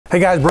Hey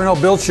guys, Brent Hull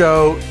Build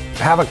Show.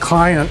 Have a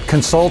client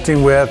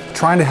consulting with,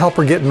 trying to help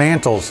her get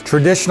mantels,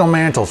 traditional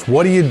mantels.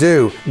 What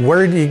do?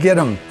 Where do you get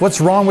them? What's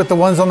wrong with the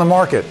ones on the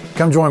market?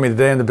 Come join me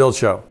today in the Build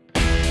Show.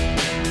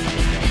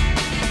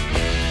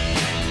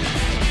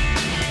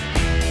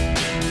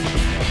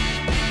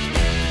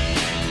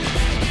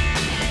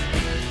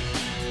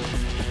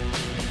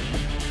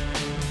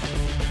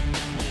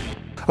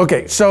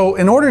 Okay, so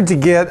in order to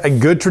get a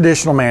good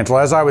traditional mantel,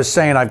 as I was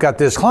saying, I've got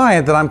this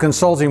client that I'm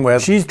consulting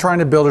with. She's trying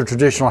to build a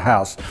traditional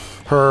house.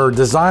 Her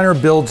designer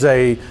builds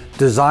a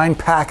design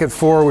packet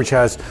for her, which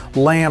has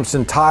lamps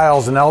and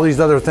tiles and all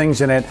these other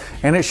things in it,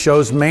 and it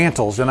shows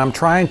mantels. And I'm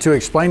trying to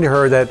explain to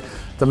her that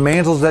the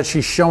mantels that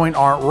she's showing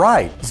aren't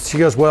right. She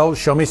goes, well,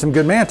 show me some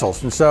good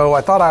mantels. And so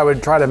I thought I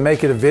would try to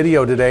make it a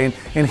video today.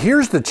 And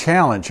here's the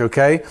challenge,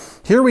 okay?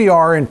 Here we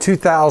are in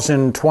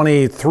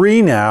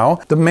 2023 now.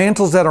 The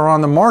mantels that are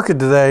on the market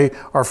today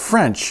are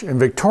French and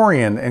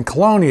Victorian and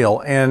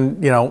colonial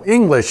and,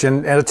 English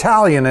and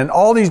Italian and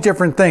all these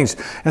different things.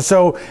 And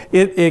so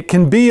it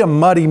can be a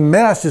muddy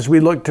mess as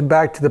we look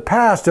back to the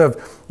past of,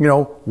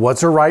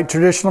 what's a right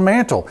traditional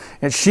mantel?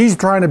 And she's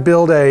trying to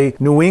build a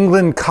New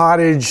England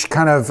cottage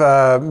kind of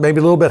maybe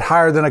a little bit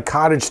higher than a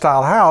cottage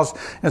style house.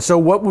 And so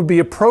what would be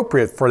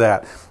appropriate for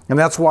that? And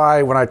that's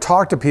why when I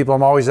talk to people,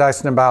 I'm always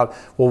asking about,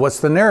 well,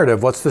 what's the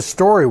narrative? What's the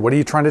story? What are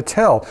you trying to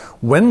tell?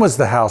 When was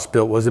the house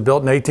built? Was it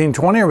built in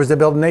 1820 or was it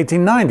built in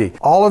 1890?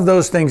 All of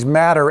those things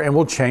matter and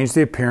will change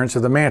the appearance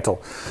of the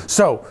mantel.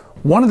 So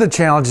one of the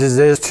challenges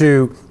is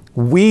to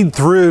weed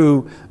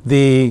through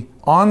the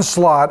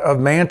onslaught of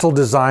mantel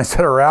designs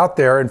that are out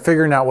there and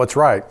figuring out what's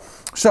right.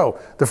 So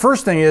the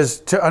first thing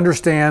is to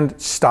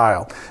understand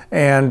style.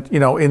 And,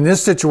 in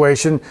this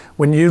situation,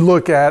 when you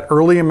look at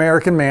early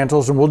American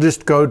mantels, and we'll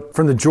just go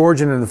from the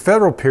Georgian and the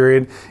Federal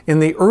period, in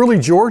the early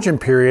Georgian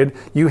period,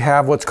 you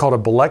have what's called a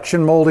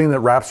Belection molding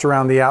that wraps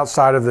around the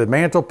outside of the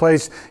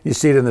mantelpiece. You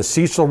see it in the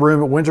Cecil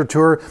room at Winter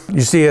Tour.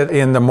 You see it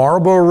in the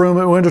Marlborough room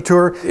at Winter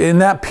Tour. In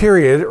that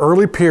period,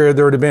 early period,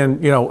 there would have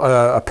been,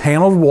 a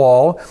paneled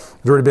wall.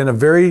 There would have been a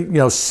very,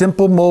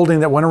 simple molding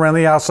that went around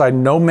the outside,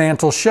 no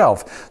mantel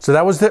shelf. So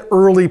that was the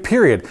early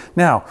period.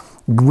 Now,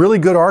 really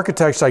good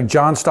architects like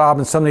John Staub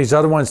and some of these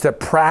other ones that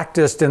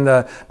practiced in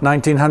the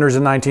 1900s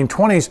and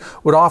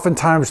 1920s would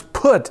oftentimes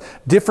put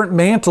different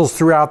mantels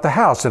throughout the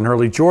house, an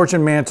early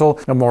Georgian mantel,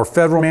 a more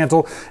Federal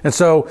mantel. And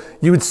so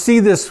you would see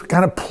this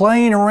kind of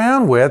playing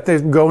around with, they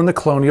go in the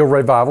colonial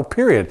revival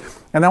period.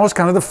 And that was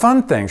kind of the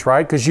fun things,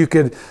 right? Because you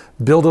could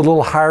build a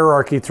little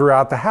hierarchy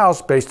throughout the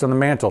house based on the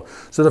mantel.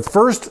 So the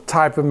first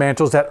type of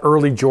mantel is that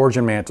early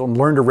Georgian mantel, and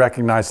learn to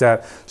recognize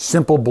that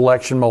simple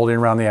Belection molding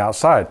around the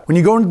outside. When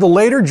you go into the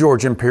later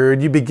Georgian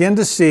period, you begin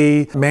to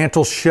see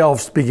mantel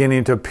shelves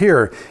beginning to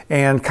appear,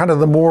 and kind of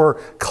the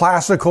more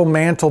classical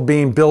mantel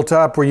being built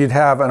up where you'd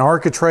have an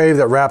architrave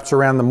that wraps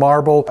around the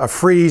marble, a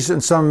frieze in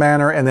some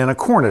manner, and then a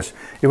cornice.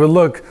 It would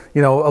look, a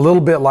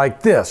little bit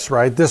like this,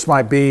 right? This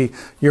might be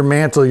your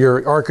mantel,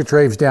 your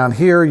architrave's down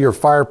here, your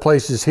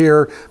fireplace is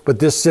here, but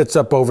this sits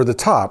up over the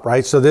top,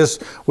 right? So this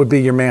would be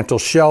your mantel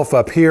shelf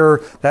up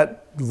here.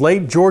 That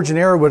late Georgian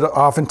era would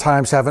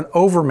oftentimes have an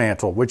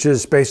overmantel, which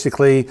is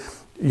basically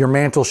your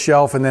mantel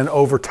shelf, and then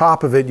over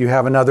top of it you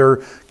have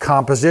another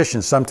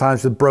composition,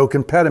 sometimes with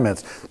broken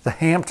pediments. The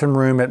Hampton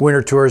room at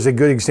Winter Tour is a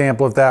good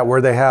example of that,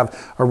 where they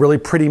have a really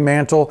pretty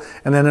mantel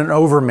and then an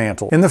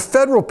overmantel. In the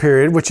Federal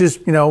period, which is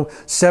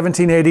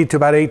 1780 to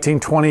about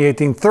 1820,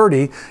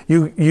 1830,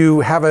 you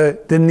have the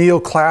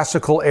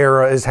neoclassical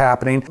era is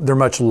happening. They're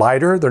much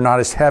lighter, they're not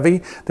as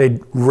heavy, they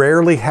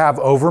rarely have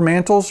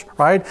overmantels,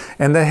 right?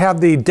 And they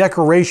have the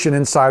decoration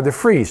inside the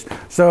frieze.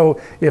 So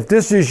if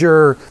this is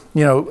your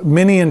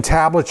mini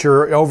entablature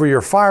over your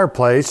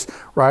fireplace,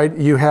 right?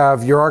 You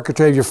have your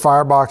architrave, your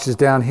fireboxes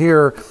down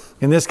here.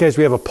 In this case,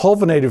 we have a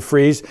pulvinated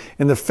frieze.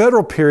 In the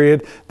Federal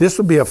period, this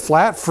would be a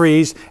flat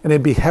frieze and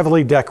it'd be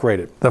heavily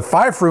decorated. The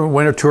Fife room at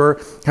Winter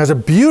Tour has a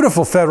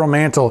beautiful Federal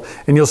mantel,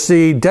 and you'll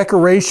see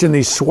decoration,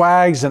 these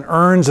swags and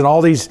urns and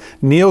all these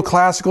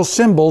neoclassical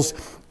symbols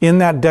in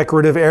that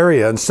decorative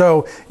area. And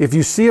so if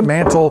you see a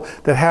mantel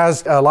that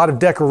has a lot of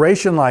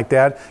decoration like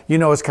that,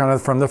 it's kind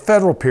of from the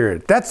Federal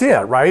period. That's it,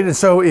 right? And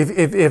so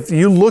if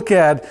you look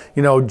at,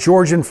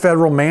 Georgian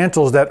Federal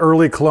mantels, that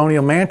early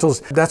colonial mantels,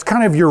 that's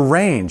kind of your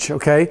range,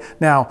 okay?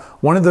 Now,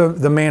 one of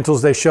the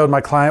mantels they showed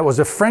my client was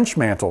a French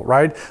mantel,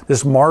 right?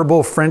 This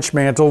marble French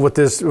mantel with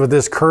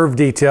this curved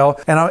detail.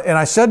 And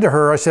I said to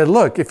her, I said,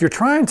 look, if you're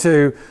trying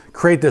to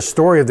create this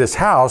story of this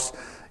house,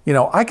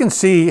 I can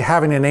see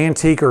having an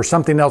antique or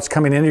something else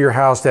coming into your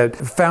house that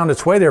found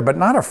its way there, but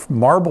not a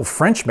marble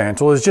French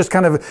mantel. It's just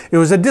it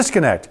was a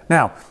disconnect.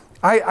 Now,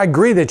 I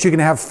agree that you can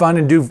have fun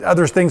and do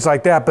other things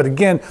like that, but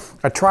again,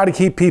 I try to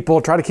keep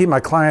my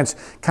clients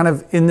kind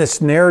of in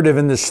this narrative,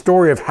 in this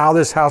story of how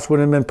this house would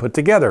have been put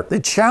together. The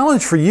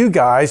challenge for you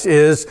guys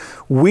is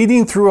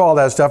weeding through all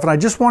that stuff, and I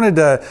just wanted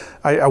to,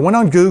 I went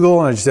on Google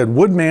and I just said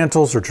wood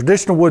mantles or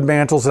traditional wood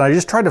mantles, and I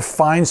just tried to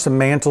find some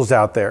mantles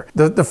out there.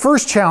 The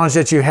first challenge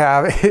that you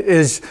have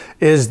is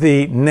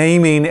the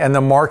naming and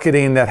the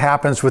marketing that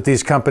happens with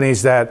these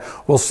companies that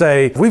will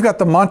say, we've got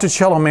the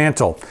Monticello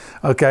mantle,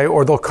 okay,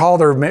 or they'll call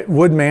their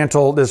wood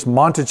mantle this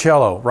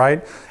Monticello,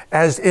 right?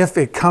 As if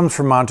it comes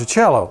from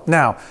Monticello.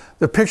 Now,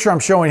 the picture I'm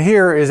showing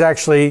here is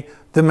actually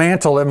the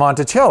mantle at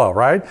Monticello,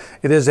 right?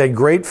 It is a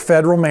great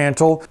federal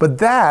mantle, but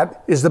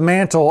that is the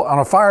mantle on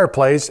a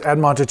fireplace at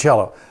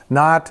Monticello,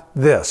 not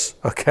this,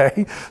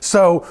 okay?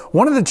 So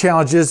one of the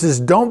challenges is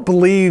don't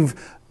believe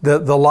the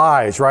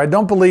lies, right?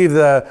 Don't believe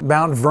the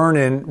Mount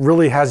Vernon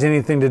really has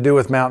anything to do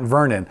with Mount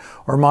Vernon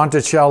or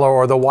Monticello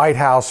or the White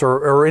House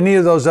or any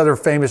of those other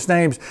famous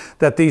names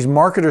that these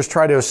marketers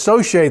try to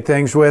associate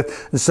things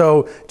with. And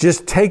so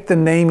just take the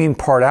naming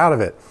part out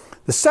of it.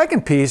 The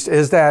second piece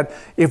is that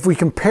if we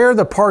compare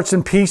the parts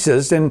and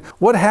pieces, and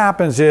what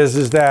happens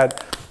is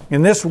that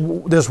in this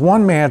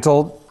one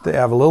mantle, they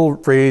have a little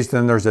frieze,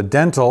 then there's a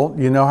dental.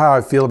 You know how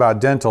I feel about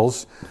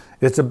dentals.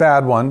 It's a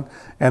bad one.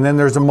 And then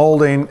there's a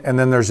molding, and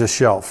then there's a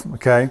shelf,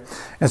 okay?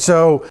 And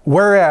so,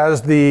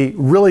 whereas the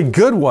really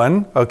good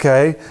one,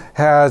 okay, it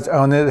has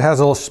a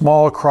little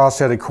small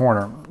cross-headed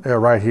corner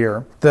right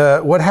here.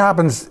 What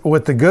happens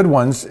with the good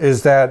ones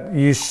is that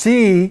you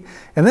see,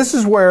 and this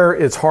is where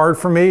it's hard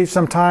for me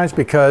sometimes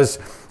because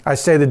I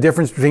say the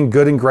difference between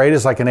good and great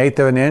is like 1/8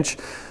 of an inch.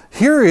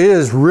 Here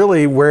is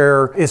really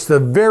where it's the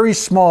very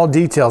small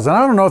details. And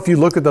I don't know if you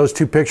look at those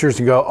two pictures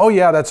and go, oh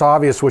yeah, that's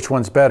obvious which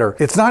one's better.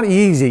 It's not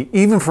easy,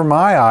 even for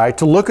my eye,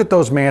 to look at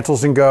those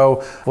mantles and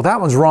go, well,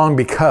 that one's wrong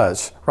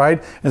because,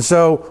 right? And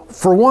so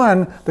for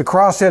one, the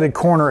cross-headed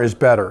corner is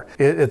better.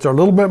 It's a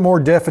little bit more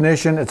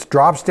definition. It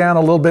drops down a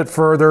little bit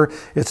further.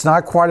 It's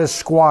not quite as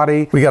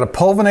squatty. We got a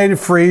pulvinated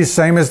frieze,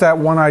 same as that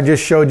one I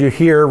just showed you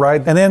here,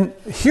 right? And then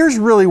here's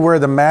really where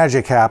the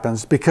magic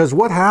happens, because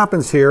what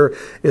happens here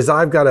is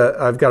I've got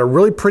a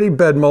really pretty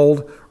bed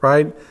mold,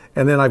 right?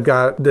 And then I've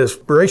got this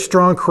very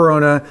strong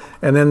corona,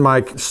 and then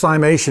my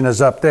cimation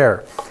is up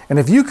there. And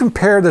if you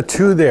compare the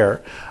two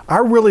there, I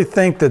really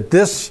think that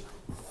this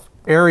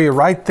area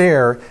right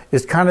there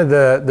is kind of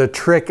the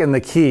trick and the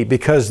key,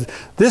 because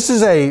this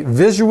is a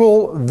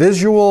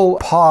visual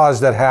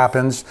pause that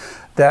happens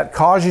that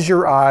causes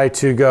your eye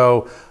to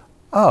go,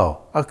 oh,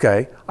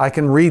 okay, I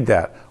can read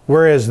that.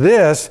 Whereas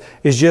this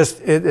is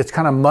just, it's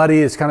kind of muddy,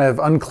 it's kind of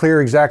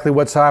unclear exactly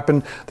what's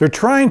happened. They're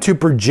trying to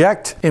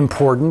project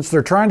importance,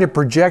 they're trying to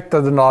project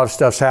that a lot of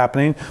stuff's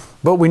happening,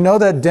 but we know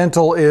that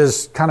dental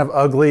is kind of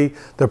ugly.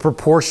 The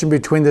proportion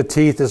between the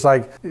teeth is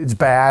like, it's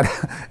bad.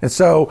 And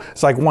so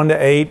it's like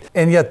 1:8,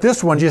 and yet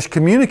this one just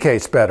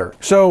communicates better.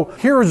 So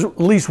here's at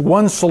least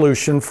one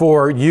solution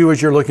for you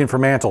as you're looking for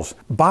mantles.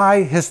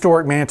 Buy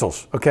historic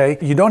mantles, okay?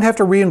 You don't have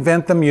to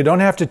reinvent them. You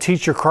don't have to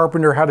teach your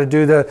carpenter how to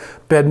do the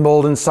bed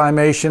mold and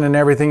cimation and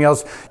everything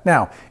else.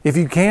 Now, if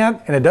you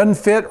can't and it doesn't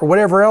fit or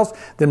whatever else,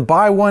 then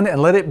buy one and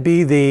let it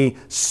be the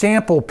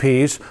sample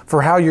piece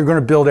for how you're going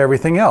to build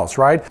everything else,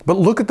 right? But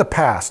look at the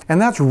past, and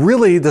that's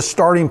really the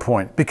starting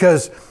point,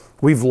 because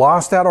we've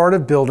lost that art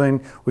of building.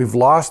 We've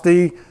lost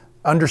the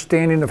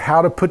understanding of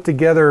how to put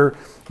together,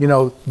 you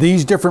know,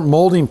 these different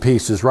molding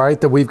pieces, right?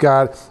 That we've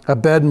got a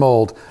bed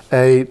mold,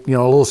 a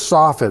little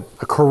soffit,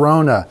 a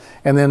corona,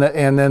 and then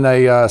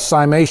a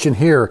cimation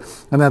here,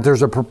 and that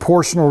there's a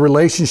proportional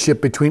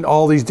relationship between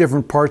all these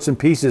different parts and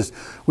pieces.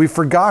 We've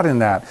forgotten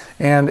that.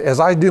 And as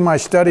I do my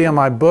study on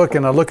my book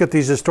and I look at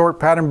these historic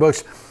pattern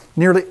books,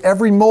 nearly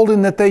every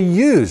molding that they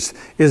use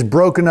is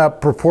broken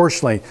up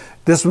proportionally.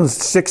 This one's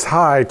 6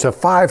 high to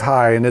 5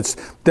 high, and it's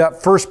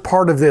that first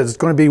part of this. It's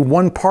going to be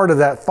one part of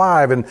that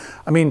 5. And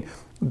I mean,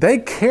 they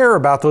care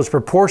about those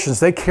proportions.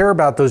 They care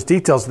about those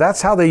details.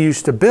 That's how they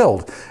used to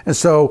build. And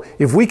so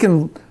if we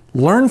can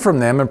learn from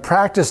them and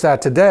practice that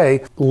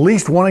today, at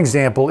least one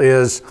example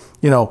is,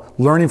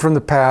 learning from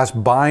the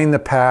past, buying the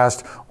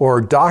past,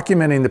 or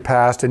documenting the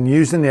past and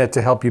using it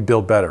to help you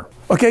build better.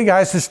 Okay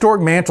guys,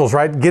 historic mantles,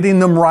 right? Getting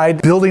them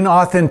right, building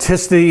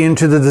authenticity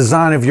into the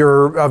design of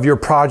your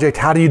project.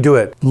 How do you do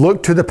it?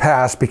 Look to the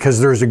past, because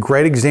there's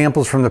great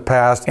examples from the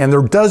past, and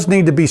there does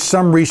need to be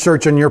some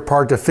research on your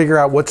part to figure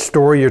out what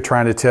story you're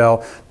trying to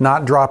tell,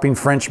 not dropping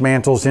French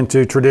mantles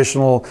into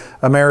traditional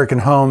American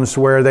homes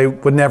where they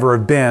would never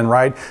have been,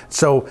 right?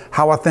 So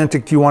how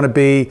authentic do you want to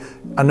be?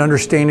 An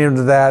understanding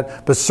of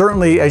that, but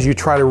certainly as you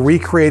try to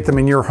recreate them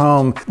in your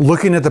home,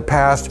 looking at the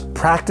past,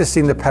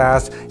 practicing the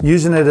past,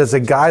 using it as a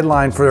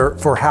guideline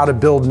for how to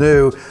build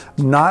new,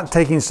 not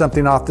taking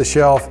something off the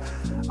shelf.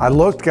 I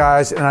looked,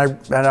 guys, and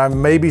I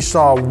maybe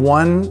saw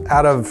 1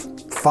 out of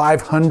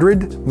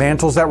 500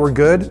 mantles that were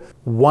good.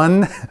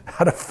 1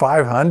 out of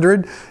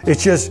 500.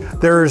 It's just,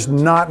 there's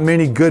not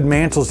many good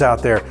mantles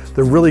out there.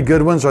 The really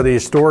good ones are the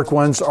historic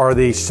ones, are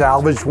the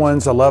salvaged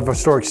ones. I love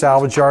historic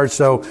salvage yards.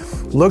 So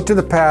look to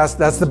the past.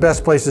 That's the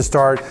best place to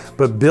start.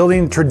 But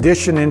building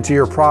tradition into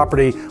your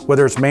property,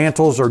 whether it's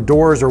mantles or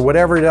doors or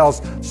whatever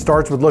else,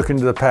 starts with looking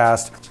to the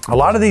past. A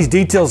lot of these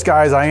details,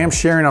 guys, I am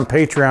sharing on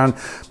Patreon.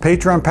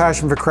 Patreon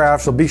Passion for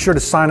Craft, so be sure to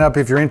sign up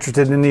if you're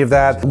interested in any of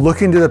that.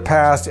 Looking to the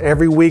past,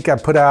 every week I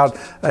put out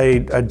a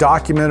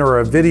document or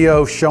a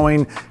video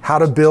showing how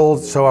to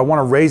build. So I want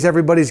to raise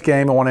everybody's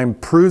game. I want to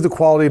improve the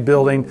quality of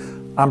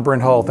building. I'm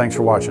Brent Hull. Thanks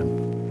for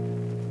watching.